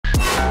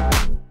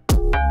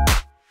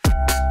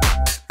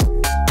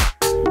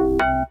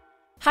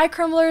Hi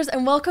Crumblers,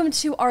 and welcome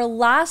to our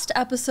last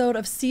episode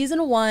of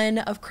season 1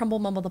 of Crumbl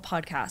Mumbl the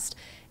podcast.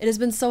 It has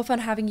been so fun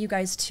having you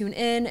guys tune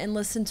in and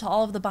listen to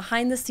all of the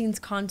behind the scenes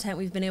content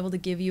we've been able to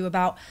give you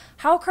about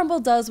how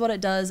Crumbl does what it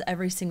does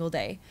every single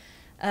day.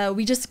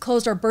 We just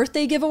closed our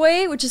birthday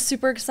giveaway, which is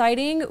super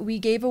exciting. We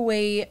gave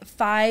away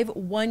 5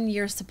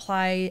 one-year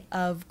supply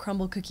of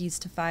Crumbl cookies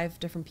to 5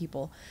 different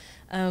people,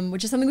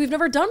 which is something we've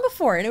never done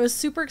before. And it was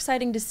super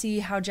exciting to see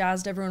how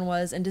jazzed everyone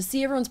was and to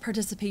see everyone's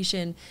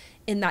participation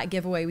in that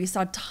giveaway. We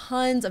saw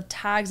tons of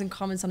tags and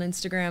comments on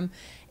Instagram,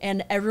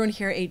 and everyone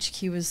here at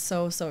HQ was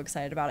so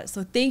excited about it.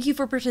 So thank you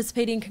for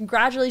participating.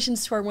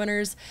 Congratulations to our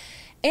winners.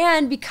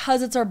 And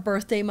because it's our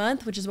birthday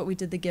month, which is what we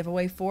did the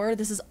giveaway for,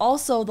 this is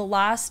also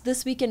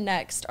this week and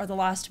next are the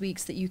last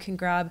weeks that you can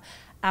grab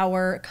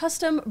our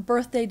custom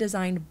birthday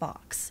designed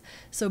box.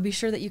 So be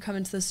sure that you come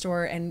into the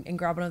store and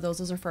grab one of those.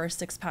 Those are for our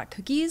 6-pack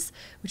cookies,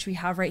 which we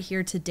have right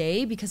here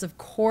today because of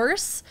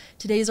course,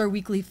 today's our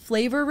weekly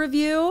flavor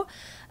review.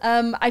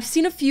 I've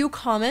seen a few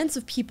comments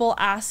of people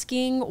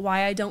asking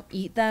why I don't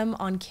eat them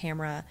on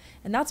camera.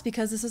 And that's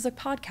because this is a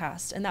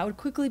podcast and that would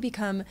quickly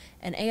become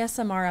an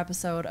ASMR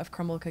episode of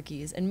Crumbl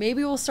cookies. And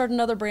maybe we'll start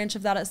another branch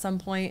of that at some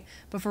point.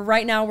 But for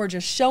right now, we're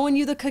just showing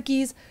you the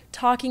cookies,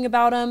 talking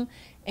about them,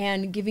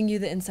 and giving you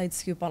the inside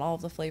scoop on all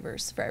of the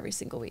flavors for every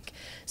single week.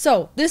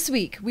 So this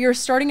week, we are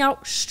starting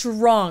out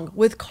strong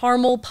with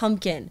caramel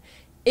pumpkin.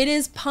 It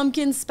is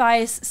pumpkin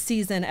spice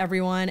season,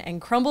 everyone,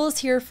 and Crumbl is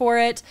here for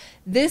it.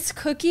 This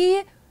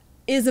cookie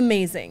is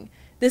amazing.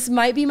 This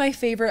might be my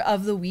favorite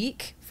of the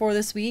week for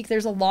this week.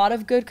 There's a lot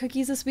of good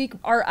cookies this week.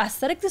 Our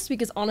aesthetic this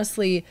week is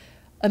honestly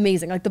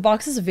amazing. Like the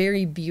box is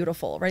very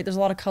beautiful, right? There's a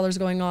lot of colors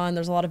going on.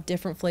 There's a lot of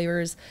different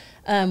flavors.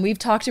 We've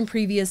talked in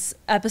previous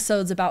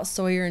episodes about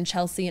Sawyer and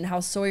Chelsea and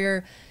how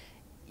Sawyer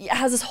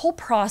has this whole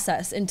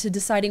process into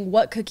deciding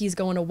what cookies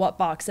go into what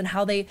box and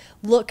how they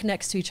look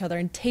next to each other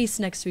and taste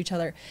next to each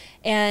other.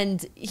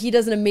 And he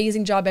does an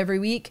amazing job every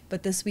week,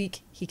 but this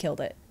week he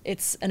killed it.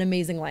 It's an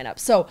amazing lineup.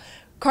 So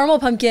caramel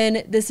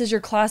pumpkin, this is your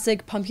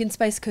classic pumpkin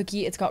spice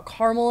cookie. It's got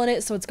caramel in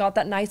it, so it's got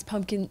that nice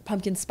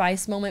pumpkin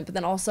spice moment, but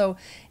then also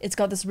it's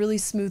got this really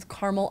smooth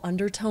caramel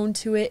undertone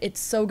to it. It's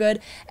so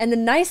good. And the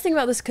nice thing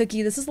about this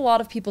cookie, this is a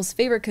lot of people's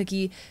favorite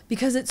cookie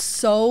because it's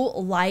so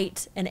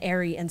light and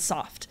airy and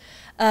soft.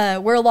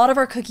 Where a lot of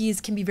our cookies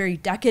can be very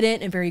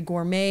decadent and very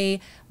gourmet,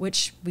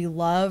 which we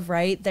love,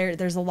 right?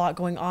 There's a lot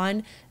going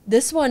on.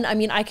 This one, I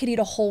mean, I could eat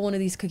a whole one of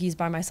these cookies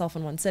by myself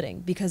in one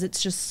sitting because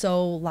it's just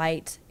so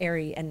light,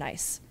 airy, and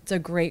nice. It's a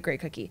great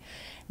cookie.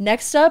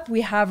 Next up,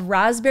 we have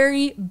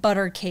raspberry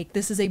butter cake.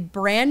 This is a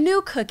brand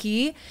new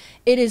cookie.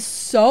 It is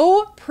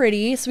so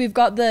pretty. So we've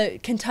got the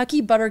Kentucky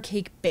butter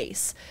cake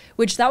base,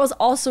 which that was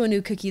also a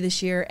new cookie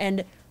this year,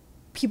 and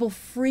people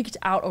freaked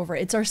out over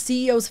it. It's our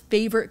CEO's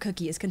favorite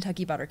cookie is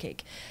Kentucky butter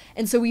cake.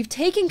 And so we've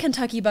taken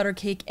Kentucky butter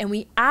cake and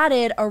we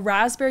added a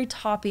raspberry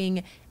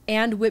topping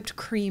and whipped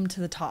cream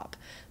to the top.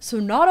 So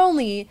not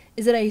only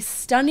is it a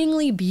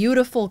stunningly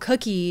beautiful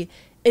cookie,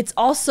 it's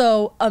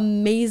also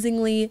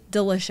amazingly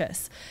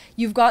delicious.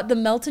 You've got the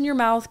melt in your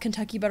mouth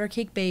Kentucky butter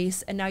cake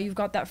base, and now you've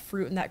got that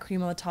fruit and that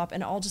cream on the top,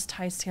 and it all just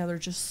ties together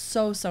just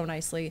so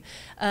nicely.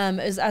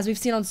 As we've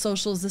seen on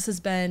socials, this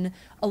has been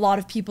a lot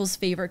of people's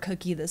favorite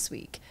cookie this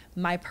week.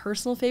 My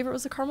personal favorite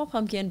was the caramel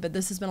pumpkin, but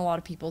this has been a lot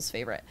of people's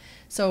favorite.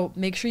 So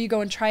make sure you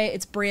go and try it.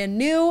 It's brand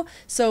new,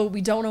 so we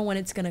don't know when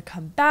it's gonna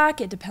come back.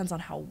 It depends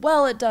on how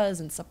well it does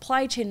and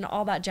supply chain and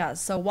all that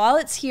jazz. So while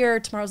it's here,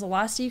 tomorrow's the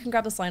last day you can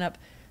grab this lineup.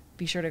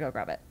 Be sure to go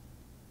grab it.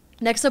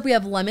 Next up, we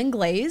have lemon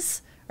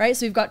glaze, right?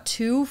 So we've got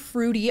 2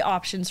 fruity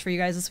options for you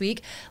guys this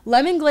week.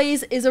 Lemon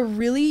glaze is a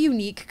really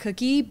unique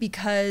cookie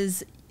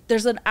because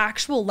there's an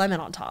actual lemon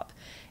on top.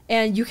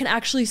 And you can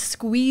actually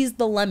squeeze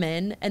the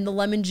lemon and the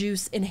lemon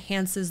juice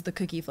enhances the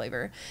cookie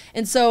flavor.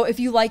 And so if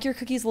you like your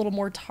cookies a little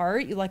more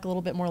tart, you like a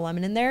little bit more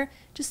lemon in there,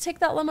 just take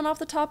that lemon off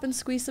the top and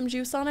squeeze some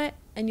juice on it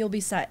and you'll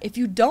be set. If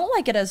you don't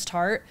like it as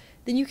tart,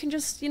 then you can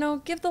just,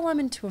 give the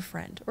lemon to a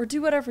friend or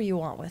do whatever you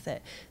want with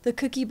it. The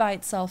cookie by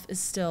itself is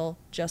still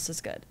just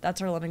as good.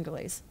 That's our lemon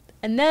glaze.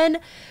 And then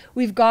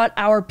we've got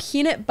our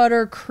peanut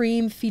butter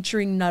cream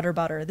featuring Nutter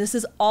Butter. This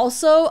is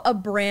also a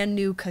brand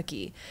new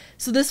cookie.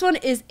 So this one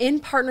is in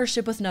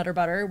partnership with Nutter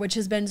Butter, which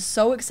has been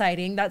so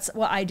exciting. That's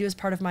what I do as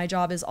part of my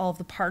job, is all of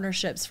the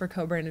partnerships for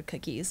co-branded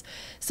cookies.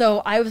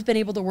 So I've been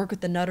able to work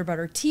with the Nutter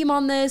Butter team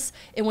on this.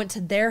 It went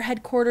to their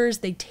headquarters.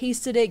 They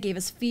tasted it, gave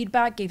us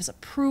feedback, gave us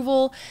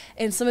approval.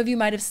 And some of you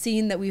might have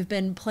seen that we've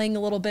been playing a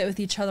little bit with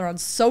each other on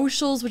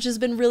socials, which has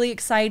been really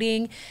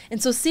exciting.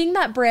 And so seeing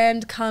that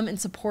brand come and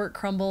support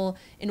Crumbl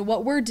in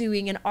what we're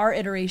doing in our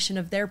iteration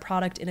of their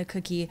product in a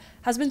cookie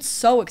has been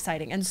so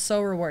exciting and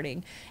so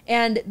rewarding.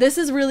 And this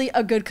is really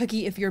a good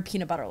cookie if you're a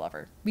peanut butter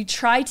lover. We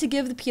try to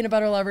give the peanut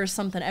butter lovers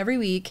something every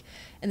week,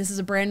 and this is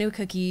a brand new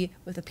cookie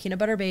with a peanut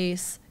butter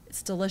base.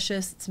 It's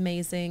delicious, it's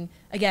amazing.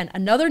 Again,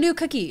 another new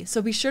cookie,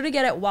 so be sure to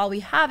get it while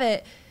we have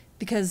it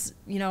because,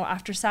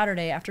 after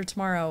Saturday, after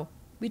tomorrow,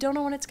 we don't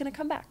know when it's gonna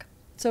come back.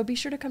 So be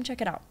sure to come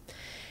check it out.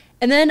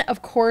 And then,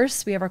 of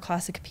course, we have our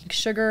classic pink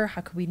sugar.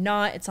 How could we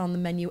not? It's on the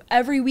menu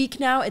every week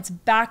now. It's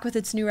back with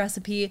its new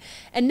recipe.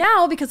 And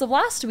now, because of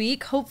last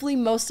week, hopefully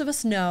most of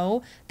us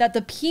know that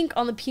the pink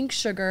on the pink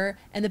sugar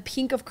and the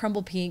pink of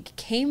Crumbl pink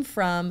came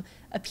from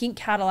a pink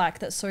Cadillac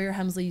that Sawyer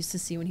Hemsley used to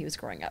see when he was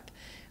growing up,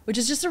 which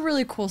is just a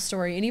really cool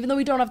story. And even though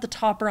we don't have the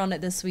topper on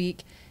it this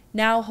week,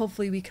 now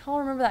hopefully we can all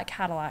remember that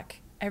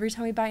Cadillac every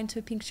time we bite into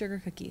a pink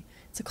sugar cookie.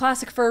 It's a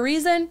classic for a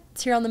reason.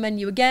 It's here on the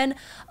menu again,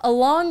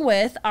 along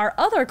with our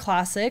other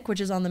classic,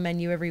 which is on the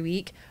menu every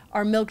week,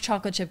 our milk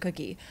chocolate chip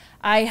cookie.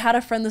 I had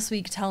a friend this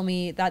week tell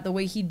me that the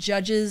way he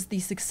judges the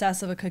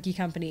success of a cookie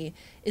company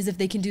is if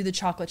they can do the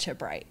chocolate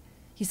chip right.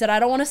 He said, I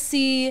don't want to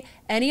see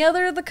any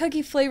other of the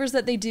cookie flavors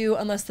that they do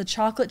unless the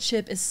chocolate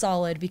chip is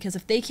solid, because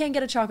if they can't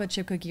get a chocolate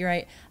chip cookie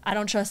right, I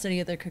don't trust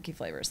any of their cookie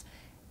flavors.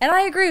 And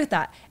I agree with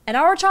that. And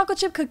our chocolate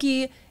chip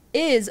cookie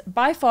is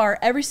by far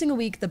every single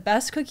week the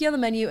best cookie on the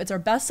menu. It's our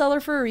best seller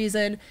for a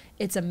reason.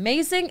 It's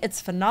amazing.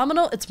 It's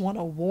phenomenal. It's won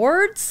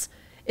awards.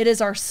 It is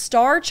our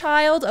star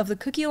child of the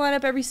cookie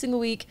lineup every single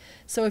week.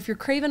 So if you're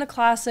craving a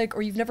classic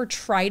or you've never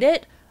tried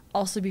it,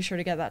 also be sure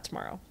to get that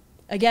tomorrow.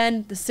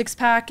 Again, the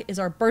 6-pack is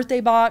our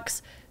birthday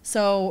box.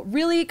 So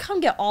really come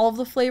get all of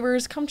the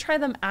flavors. Come try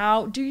them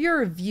out. Do your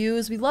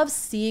reviews. We love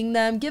seeing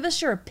them. Give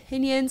us your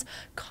opinions.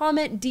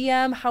 Comment,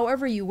 DM,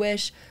 however you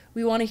wish.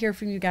 We want to hear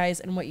from you guys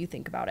and what you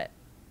think about it.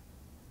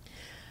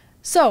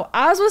 So,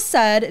 as was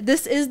said,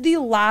 this is the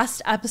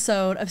last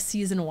episode of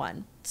season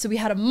 1. So we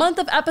had a month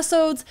of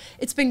episodes.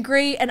 It's been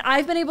great. And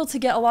I've been able to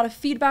get a lot of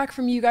feedback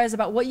from you guys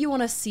about what you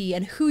want to see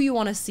and who you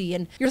want to see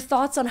and your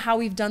thoughts on how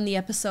we've done the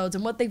episodes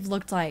and what they've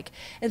looked like.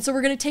 And so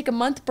we're going to take a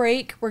month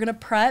break. We're going to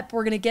prep.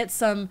 We're going to get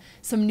some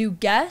new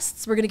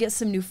guests. We're going to get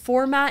some new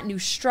format, new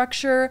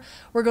structure.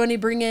 We're going to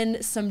bring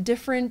in some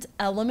different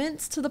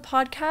elements to the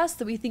podcast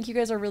that we think you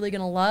guys are really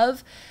going to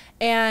love.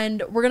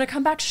 And we're going to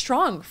come back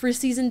strong for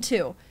season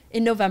 2.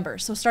 In November.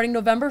 So starting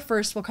November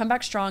 1st, we'll come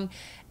back strong.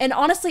 And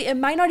honestly, it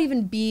might not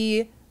even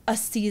be a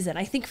season.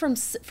 I think from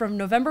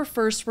November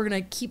 1st, we're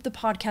going to keep the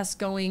podcast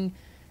going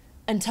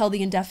until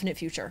the indefinite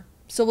future.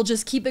 So we'll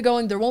just keep it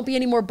going. There won't be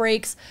any more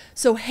breaks.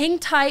 So hang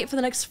tight for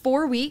the next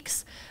 4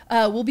 weeks.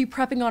 We'll be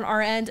prepping on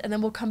our end, and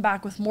then we'll come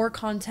back with more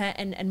content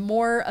and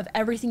more of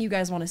everything you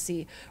guys want to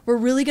see. We're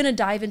really going to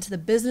dive into the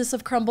business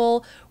of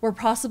Crumbl. We're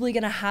possibly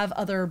going to have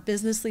other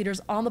business leaders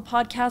on the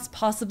podcast,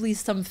 possibly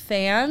some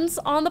fans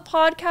on the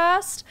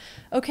podcast,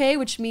 okay,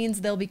 which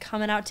means they'll be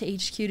coming out to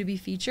HQ to be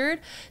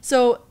featured.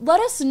 So let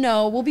us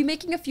know. We'll be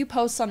making a few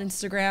posts on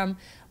Instagram.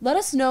 Let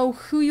us know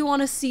who you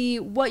want to see,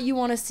 what you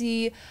want to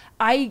see.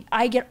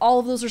 I get all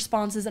of those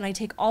responses and I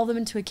take all of them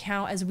into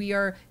account as we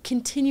are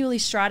continually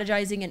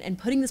strategizing and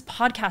putting this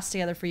podcast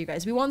together for you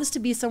guys. We want this to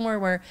be somewhere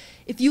where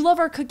if you love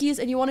our cookies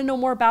and you want to know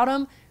more about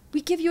them,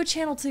 we give you a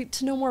channel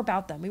to know more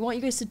about them. We want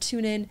you guys to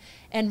tune in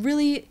and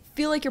really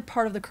feel like you're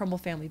part of the Crumbl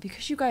family,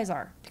 because you guys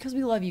are, because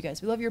we love you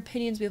guys. We love your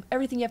opinions. We love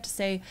everything you have to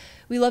say.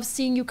 We love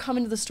seeing you come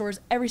into the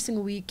stores every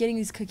single week, getting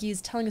these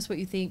cookies, telling us what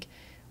you think.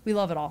 We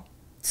love it all.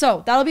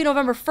 So that'll be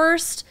November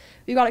 1st.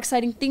 We've got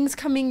exciting things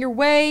coming your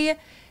way.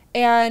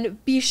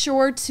 And be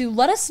sure to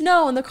let us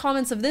know in the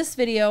comments of this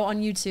video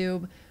on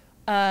YouTube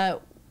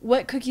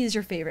what cookie is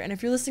your favorite. And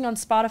if you're listening on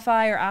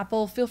Spotify or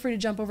Apple, feel free to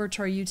jump over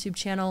to our YouTube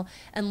channel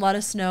and let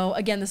us know.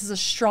 Again, this is a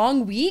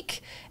strong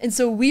week, and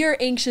so we are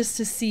anxious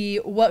to see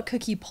what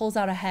cookie pulls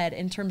out ahead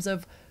in terms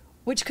of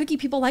which cookie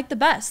people like the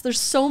best. There's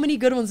so many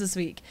good ones this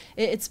week.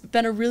 It's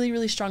been a really,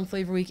 really strong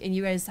flavor week, and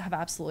you guys have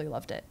absolutely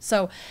loved it.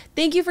 So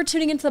thank you for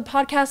tuning into the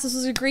podcast. This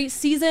was a great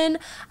season.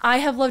 I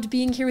have loved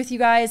being here with you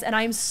guys, and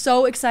I'm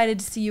so excited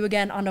to see you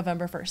again on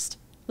November 1st.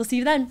 We'll see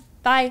you then.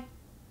 Bye.